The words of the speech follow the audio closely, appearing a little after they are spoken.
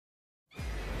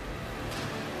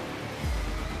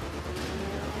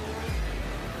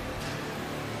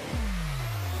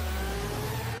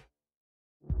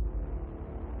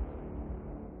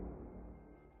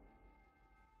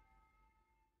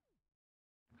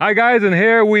Hi guys, and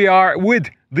here we are with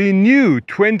the new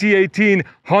 2018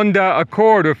 Honda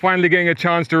Accord. We're finally getting a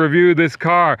chance to review this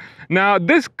car. Now,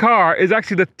 this car is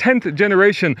actually the 10th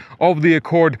generation of the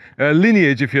Accord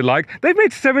lineage, if you like. They've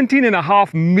made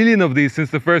 17.5 million of these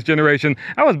since the first generation.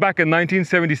 That was back in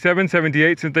 1977,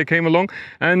 78 since they came along.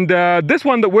 And this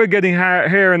one that we're getting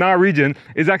here in our region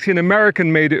is actually an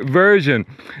American-made version.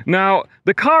 Now,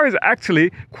 the car is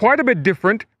actually quite a bit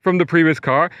different from the previous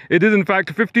car. It is in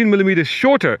fact 15 millimeters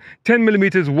shorter, 10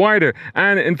 millimeters wider,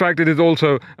 and in fact it is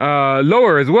also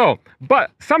lower as well. But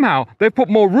somehow they've put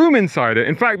more room inside it.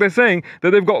 In fact, they're saying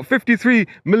that they've got 53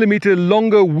 millimeter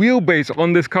longer wheelbase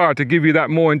on this car to give you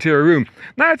that more interior room.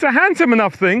 Now, it's a handsome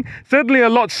enough thing, certainly a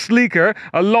lot sleeker,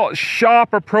 a lot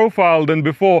sharper profile than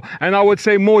before, and I would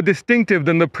say more distinctive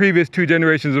than the previous two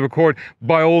generations of Accord.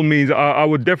 By all means, I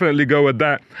would definitely go with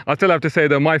that. I still have to say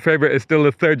that my favorite is still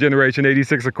the third generation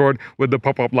 86 Accord with the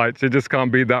pop-up lights. You just can't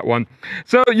beat that one.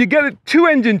 So you get two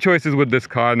engine choices with this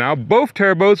car now, both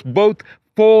turbos, both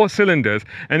 4 cylinders,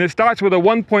 and it starts with a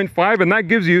 1.5, and that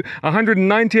gives you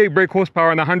 198 brake horsepower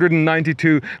and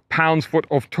 192 pounds-foot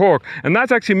of torque, and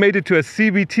that's actually mated to a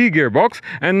CVT gearbox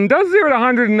and does 0 to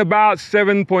 100 in about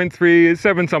 7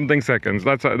 something seconds.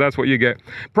 That's what you get.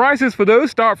 Prices for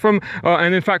those start from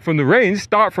and in fact from the range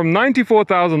start from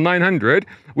 $94,900,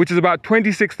 which is about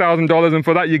 $26,000, and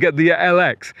for that you get the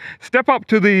LX. Step up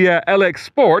to the LX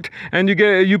Sport and you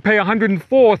pay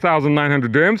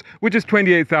 104,900 dirhams, which is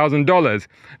 $28,000.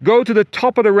 Go to the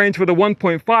top of the range for the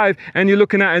 1.5 and you're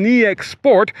looking at an EX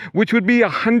Sport, which would be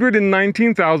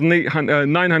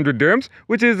 119,900 dirhams,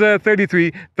 which is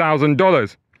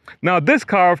 $33,000. Now, this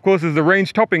car, of course, is the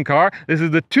range topping car. This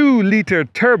is the 2-liter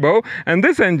turbo, and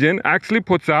this engine actually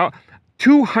puts out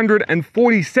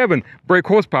 247 brake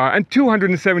horsepower and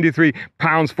 273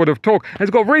 pounds-foot of torque. And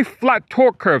it's got a very flat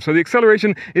torque curve, so the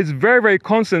acceleration is very, very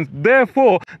constant.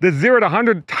 Therefore, the 0 to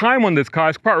 100 time on this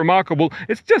car is quite remarkable.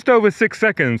 It's just over 6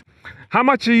 seconds. How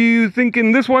much are you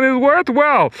thinking this one is worth?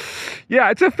 Well, yeah,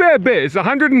 it's a fair bit. It's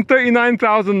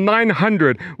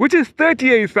 139,900, which is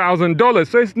 $38,000.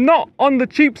 So it's not on the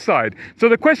cheap side. So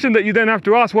the question that you then have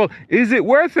to ask, well, is it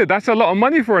worth it? That's a lot of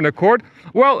money for an Accord.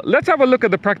 Well, let's have a look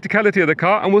at the practicality of the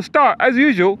car, and we'll start, as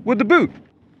usual, with the boot.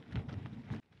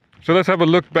 So let's have a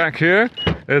look back here.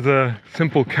 There's a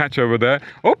simple catch over there.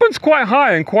 Opens quite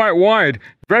high and quite wide.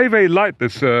 Very, very light,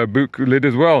 this boot lid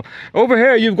as well. Over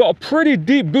here, you've got a pretty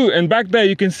deep boot, and back there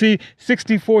you can see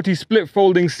 60-40 split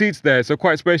folding seats there, so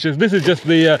quite spacious. This is just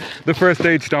the first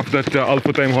stage stuff that Al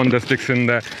Futtaim Honda sticks in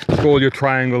there. It's all your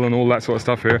triangle and all that sort of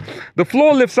stuff here. The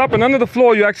floor lifts up, and under the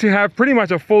floor you actually have pretty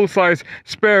much a full-size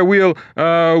spare wheel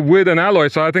with an alloy,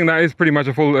 so I think that is pretty much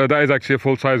that is actually a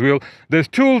full-size wheel. There's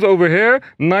tools over here,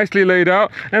 nicely laid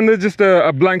out, and there's just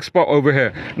a blank spot over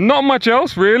here. Not much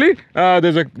else, really.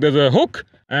 There's a hook.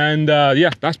 And yeah,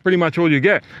 that's pretty much all you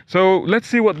get. So let's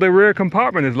see what the rear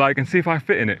compartment is like and see if I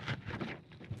fit in it.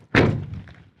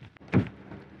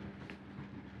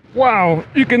 Wow,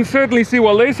 you can certainly see,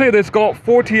 well, they say there's got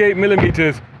 48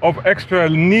 millimeters of extra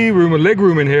knee room or leg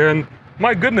room in here, and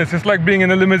my goodness, it's like being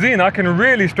in a limousine. I can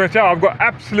really stretch out. I've got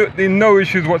absolutely no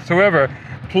issues whatsoever.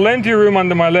 Plenty of room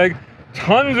under my leg,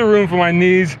 tons of room for my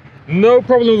knees. No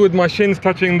problem with my shins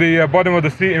touching the bottom of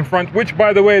the seat in front, which,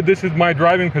 by the way, this is my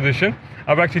driving position.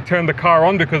 I've actually turned the car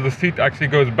on because the seat actually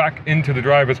goes back into the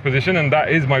driver's position, and that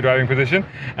is my driving position,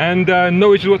 and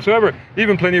no issues whatsoever,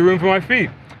 even plenty of room for my feet.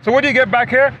 So what do you get back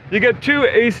here? You get 2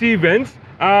 AC vents.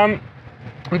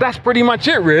 That's pretty much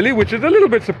it, really, which is a little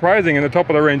bit surprising in the top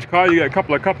of the range car. You get a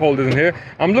couple of cup holders in here.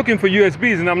 I'm looking for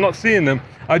USBs and I'm not seeing them.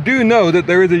 I do know that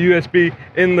there is a USB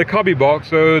in the cubby box,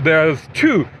 so there's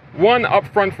 2. One up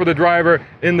front for the driver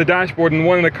in the dashboard and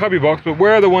one in the cubby box, but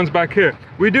where are the ones back here?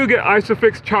 We do get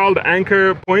Isofix child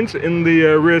anchor points in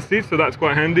the rear seats, so that's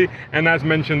quite handy, and as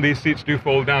mentioned, these seats do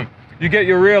fold down. You get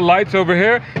your rear lights over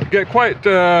here, you get quite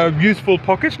useful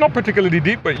pockets, not particularly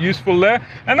deep, but useful there,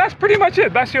 and that's pretty much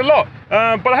it. That's your lot.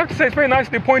 But I have to say it's very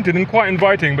nicely appointed and quite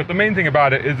inviting, but the main thing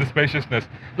about it is the spaciousness.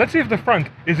 Let's see if the front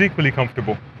is equally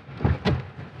comfortable.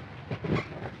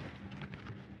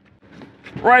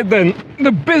 Right then,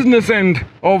 the business end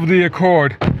of the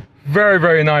Accord. Very,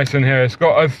 very nice in here. It's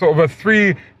got a sort of a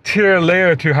 3-tier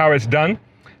layer to how it's done.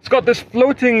 It's got this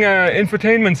floating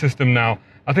infotainment system now.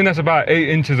 I think that's about 8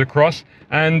 inches across,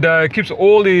 and it keeps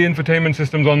all the infotainment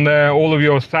systems on there. All of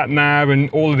your sat nav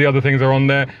and all of the other things are on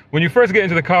there. When you first get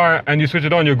into the car and you switch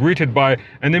it on, you're greeted by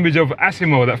an image of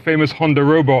Asimo, that famous Honda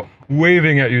robot,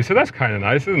 waving at you. So that's kind of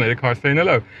nice, isn't it? The car's saying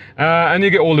hello. And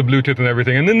you get all the Bluetooth and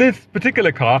everything. And in this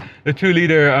particular car, the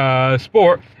 2-liter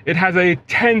Sport, it has a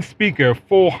 10-speaker,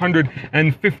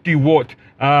 450-watt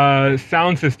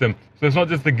sound system. So it's not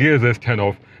just the gears there's 10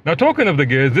 of. Now talking of the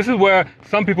gears, this is where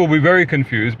some people will be very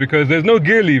confused because there's no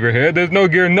gear lever here, there's no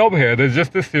gear knob here, there's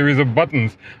just a series of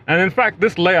buttons. And in fact,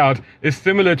 this layout is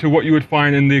similar to what you would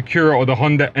find in the Acura or the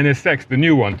Honda NSX, the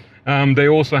new one. They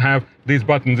also have these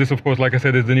buttons. This, of course, like I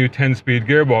said, is the new 10-speed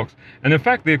gearbox. And in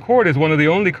fact, the Accord is one of the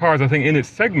only cars, I think, in its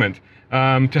segment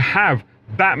to have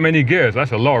that many gears.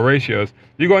 That's a lot of ratios.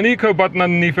 You got an eco button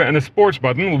underneath it and a sports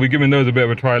button. We'll be giving those a bit of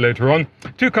a try later on.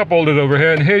 2 cup holders over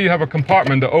here, and here you have a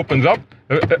compartment that opens up.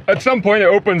 At some point it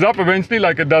opens up eventually,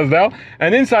 like it does now.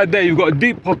 And inside there you've got a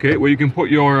deep pocket where you can put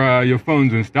your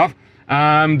phones and stuff.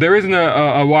 There isn't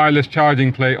a wireless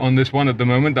charging plate on this one at the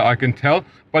moment that I can tell,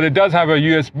 but it does have a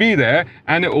USB there,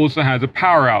 and it also has a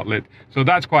power outlet. So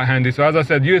that's quite handy. So as I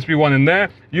said, USB 1 in there,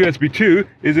 USB 2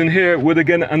 is in here with,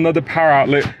 again, another power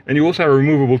outlet, and you also have a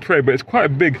removable tray, but it's quite a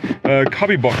big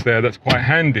cubby box there that's quite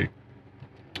handy.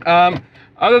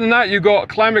 Other than that, you've got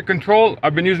climate control.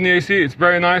 I've been using the AC, it's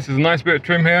very nice, there's a nice bit of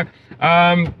trim here.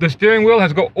 The steering wheel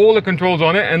has got all the controls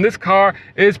on it, and this car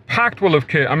is packed full of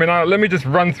kit. I mean, let me just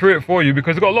run through it for you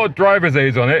because it's got a lot of driver's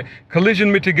aids on it.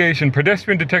 Collision mitigation,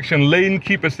 pedestrian detection, lane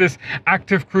keep assist,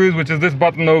 active cruise, which is this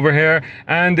button over here,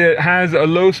 and it has a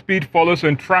low speed follow, so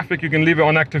in traffic you can leave it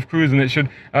on active cruise and it should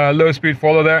low speed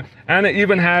follow there. And it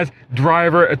even has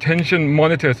driver attention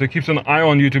monitor, so it keeps an eye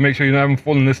on you to make sure you haven't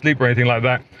fallen asleep or anything like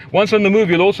that. Once on the move,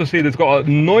 you'll also see that it's got a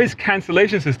noise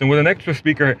cancellation system with an extra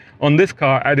speaker on this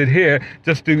car added here,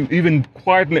 just to even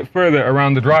quieten it further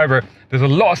around the driver. There's a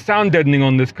lot of sound deadening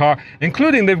on this car,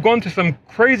 including they've gone to some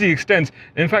crazy extents.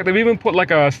 In fact, they've even put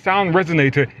like a sound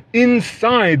resonator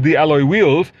inside the alloy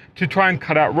wheels to try and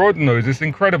cut out road noise. It's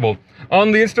incredible.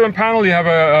 On the instrument panel, you have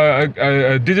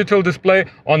a digital display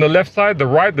on the left side. The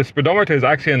right, the speedometer is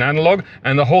actually an analog,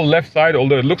 and the whole left side,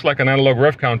 although it looks like an analog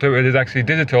rev counter, it is actually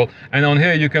digital. And on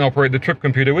here, you can operate the trip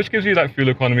computer, which gives you like fuel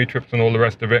economy, trips, and all the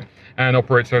rest of it, and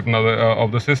operate certain other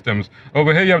of the systems.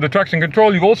 Over here, you have the traction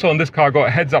control. You've also on this car got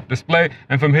a heads-up display,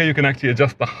 and from here you can actually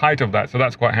adjust the height of that, so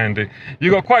that's quite handy.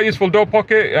 You've got quite a useful door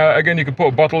pocket. Again, you can put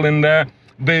a bottle in there.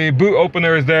 The boot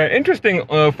opener is there. Interesting,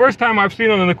 first time I've seen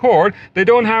on an Accord, they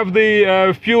don't have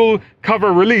the fuel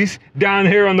cover release down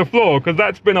here on the floor, because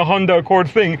that's been a Honda Accord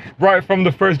thing right from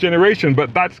the first generation,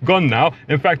 but that's gone now.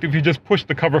 In fact, if you just push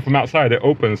the cover from outside, it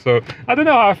opens. So I don't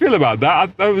know how I feel about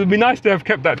that. It would be nice to have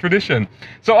kept that tradition.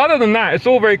 So other than that, it's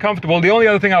all very comfortable. The only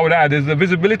other thing I would add is the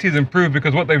visibility is improved,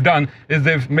 because what they've done is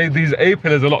they've made these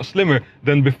A-pillars a lot slimmer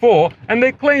than before, and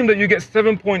they claim that you get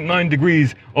 7.9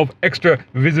 degrees of extra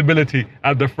visibility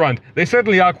at the front. They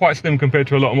certainly are quite slim compared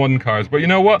to a lot of modern cars, but you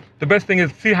know what? The best thing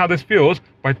is see how this feels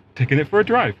by taking it for a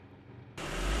drive.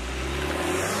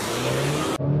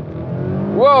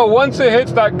 Whoa, once it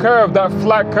hits that curve, that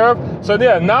flat curve, so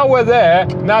yeah, now we're there,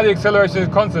 now the acceleration is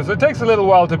constant. So it takes a little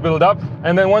while to build up,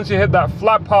 and then once you hit that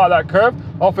flat part of that curve,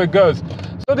 off it goes.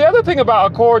 So the other thing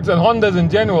about Accords and Hondas in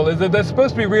general is that they're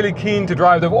supposed to be really keen to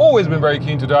drive. They've always been very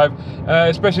keen to drive,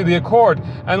 especially the Accord.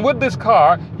 And with this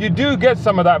car, you do get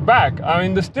some of that back. I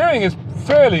mean, the steering is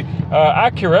fairly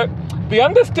accurate. The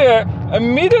understeer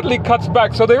immediately cuts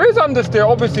back. So there is understeer,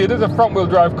 obviously it is a front wheel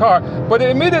drive car, but it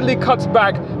immediately cuts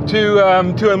back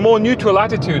to a more neutral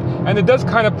attitude, and it does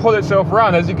kind of pull itself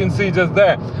around, as you can see just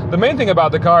there. The main thing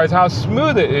about the car is how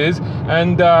smooth it is,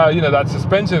 and you know, that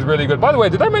suspension is really good. By the way,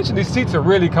 did I mention these seats are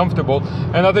really comfortable?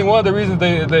 And I think one of the reasons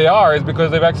they are is because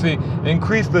they've actually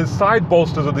increased the side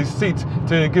bolsters of these seats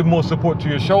to give more support to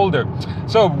your shoulder.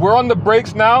 So we're on the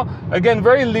brakes now. Again,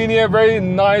 very linear, very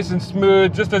nice and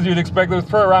smooth, just as you'd expect. They'll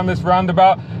throw around this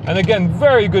roundabout, and again,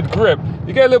 very good grip.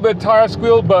 You get a little bit of tire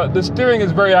squeal, but the steering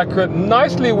is very accurate,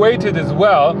 nicely weighted as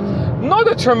well. Not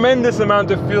a tremendous amount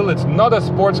of fuel, it's not a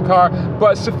sports car,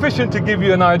 but sufficient to give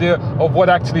you an idea of what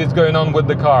actually is going on with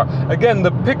the car. Again, the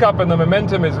pickup and the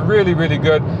momentum is really, really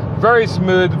good. Very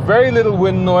smooth, very little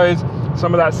wind noise,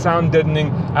 some of that sound deadening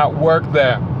at work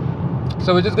there.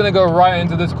 So we're just going to go right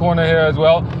into this corner here as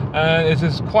well, and it's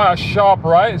just quite a sharp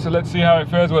right, so let's see how it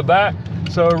fares with that.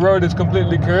 So the road is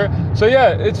completely clear. So yeah,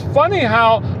 it's funny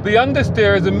how the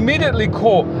understeer is immediately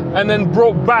caught and then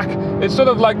brought back. It's sort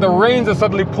of like the reins are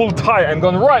suddenly pulled tight and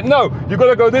gone, right, no, you got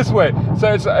to go this way.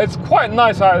 So it's quite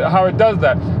nice how it does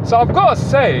that. So I've got to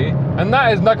say, and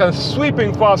that is like a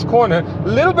sweeping fast corner, a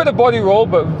little bit of body roll,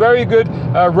 but very good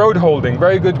road holding,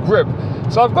 very good grip.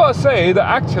 So I've got to say that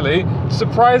actually,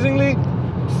 surprisingly,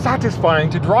 satisfying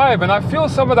to drive, and I feel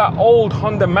some of that old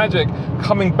Honda magic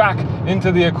coming back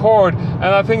into the Accord. And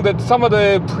I think that some of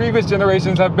the previous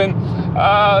generations have been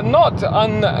not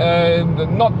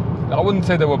I wouldn't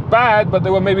say they were bad, but they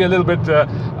were maybe a little bit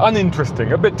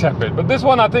uninteresting, a bit tepid. But this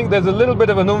one, I think there's a little bit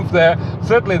of an oomph there.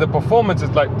 Certainly the performance is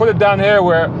like, put it down here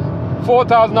where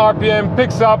 4,000 RPM,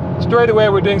 picks up straight away.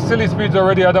 We're doing silly speeds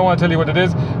already. I don't want to tell you what it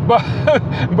is, but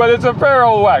but it's a fair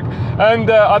old whack. And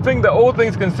I think that all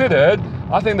things considered,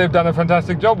 I think they've done a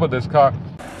fantastic job with this car.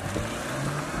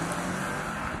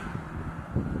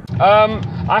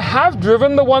 I have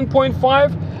driven the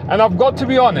 1.5, and I've got to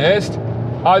be honest,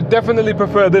 I definitely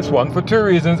prefer this one for two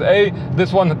reasons. A,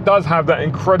 this one does have that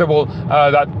incredible,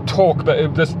 that torque that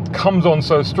it just comes on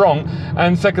so strong.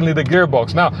 And secondly, the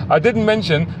gearbox. Now, I didn't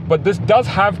mention, but this does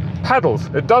have paddles.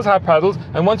 It does have paddles,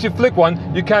 and once you flick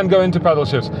one, you can go into paddle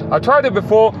shifts. I tried it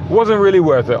before, wasn't really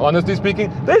worth it, honestly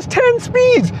speaking. There's 10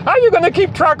 speeds! How are you going to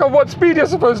keep track of what speed you're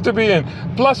supposed to be in?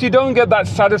 Plus, you don't get that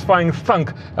satisfying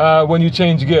thunk when you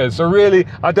change gears. So really,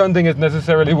 I don't think it's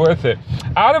necessarily worth it.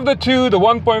 Out of the two, the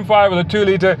 1.5 or the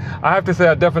 2-litre, I have to say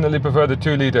I definitely prefer the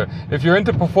 2-litre. If you're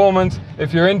into performance,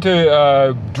 if you're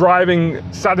into driving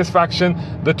satisfaction,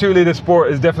 the 2-litre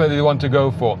Sport is definitely the one to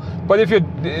go for. But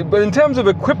in terms of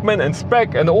equipment and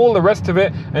spec and all the rest of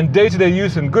it, and day-to-day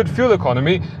use and good fuel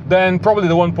economy, then probably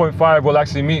the 1.5 will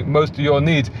actually meet most of your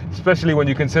needs, especially when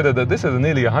you consider that this is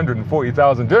nearly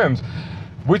 140,000 dirhams.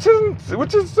 Which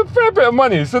is a fair bit of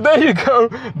money. So there you go.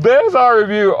 There's our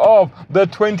review of the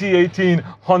 2018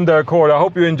 Honda Accord. I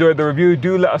hope you enjoyed the review.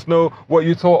 Do let us know what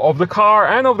you thought of the car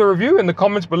and of the review in the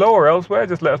comments below or elsewhere.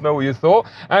 Just let us know what you thought.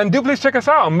 And do please check us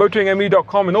out on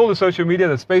motoringme.com and all the social media.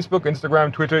 That's Facebook,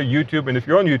 Instagram, Twitter, YouTube. And if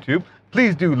you're on YouTube,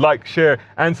 please do like, share,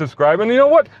 and subscribe. And you know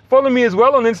what? Follow me as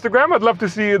well on Instagram. I'd love to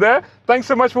see you there. Thanks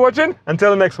so much for watching. Until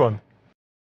the next one.